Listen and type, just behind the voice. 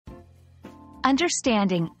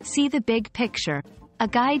Understanding, see the big picture. A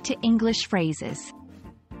guide to English phrases.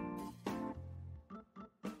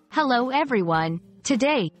 Hello everyone.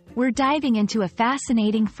 Today, we're diving into a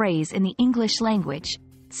fascinating phrase in the English language.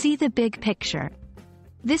 See the big picture.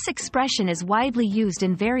 This expression is widely used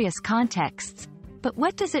in various contexts, but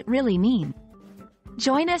what does it really mean?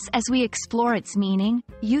 Join us as we explore its meaning,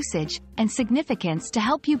 usage, and significance to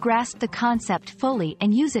help you grasp the concept fully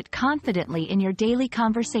and use it confidently in your daily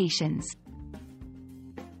conversations.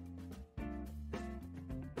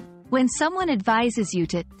 When someone advises you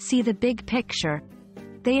to see the big picture,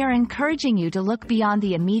 they are encouraging you to look beyond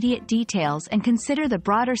the immediate details and consider the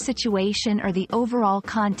broader situation or the overall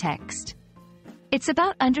context. It's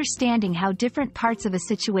about understanding how different parts of a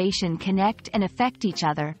situation connect and affect each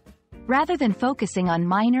other, rather than focusing on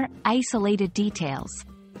minor, isolated details.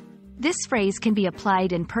 This phrase can be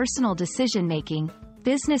applied in personal decision-making,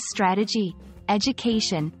 business strategy,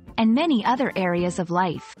 education, and many other areas of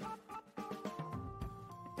life.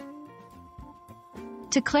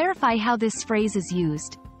 To clarify how this phrase is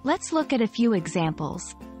used, let's look at a few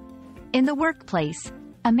examples. In the workplace,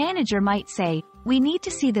 a manager might say, "We need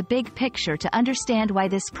to see the big picture to understand why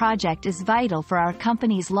this project is vital for our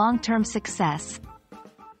company's long-term success."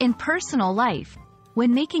 In personal life,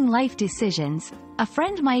 when making life decisions, a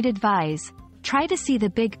friend might advise, "Try to see the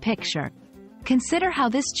big picture. Consider how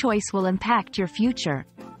this choice will impact your future,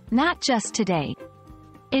 not just today."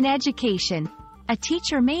 In education, a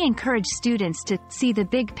teacher may encourage students to see the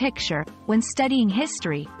big picture when studying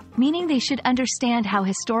history, meaning they should understand how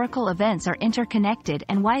historical events are interconnected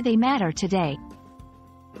and why they matter today.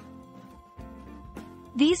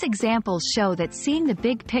 These examples show that seeing the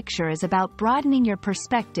big picture is about broadening your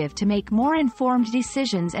perspective to make more informed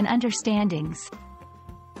decisions and understandings.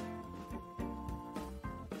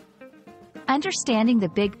 Understanding the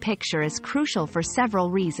big picture is crucial for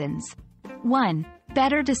several reasons. 1.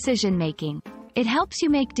 Better decision-making. It helps you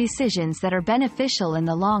make decisions that are beneficial in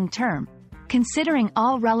the long term, considering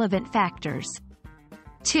all relevant factors.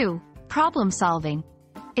 2. Problem-solving.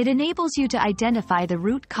 It enables you to identify the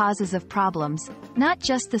root causes of problems, not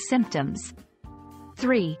just the symptoms.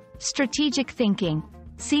 3. Strategic thinking.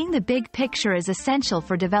 Seeing the big picture is essential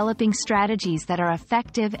for developing strategies that are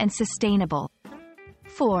effective and sustainable.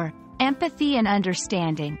 4. Empathy and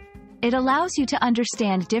understanding. It allows you to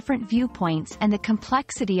understand different viewpoints and the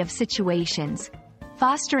complexity of situations,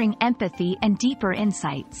 fostering empathy and deeper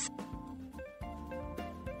insights.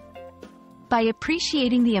 By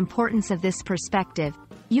appreciating the importance of this perspective,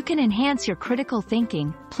 you can enhance your critical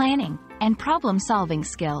thinking, planning, and problem-solving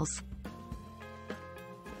skills.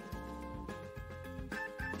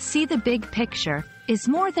 See the big picture is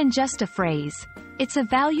more than just a phrase. It's a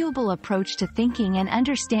valuable approach to thinking and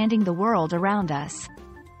understanding the world around us.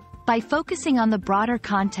 By focusing on the broader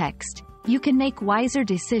context, you can make wiser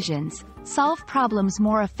decisions, solve problems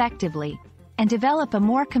more effectively, and develop a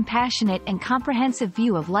more compassionate and comprehensive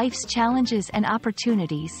view of life's challenges and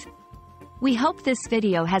opportunities. We hope this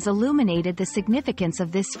video has illuminated the significance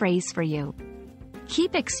of this phrase for you.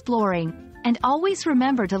 Keep exploring, and always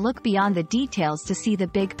remember to look beyond the details to see the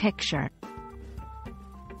big picture.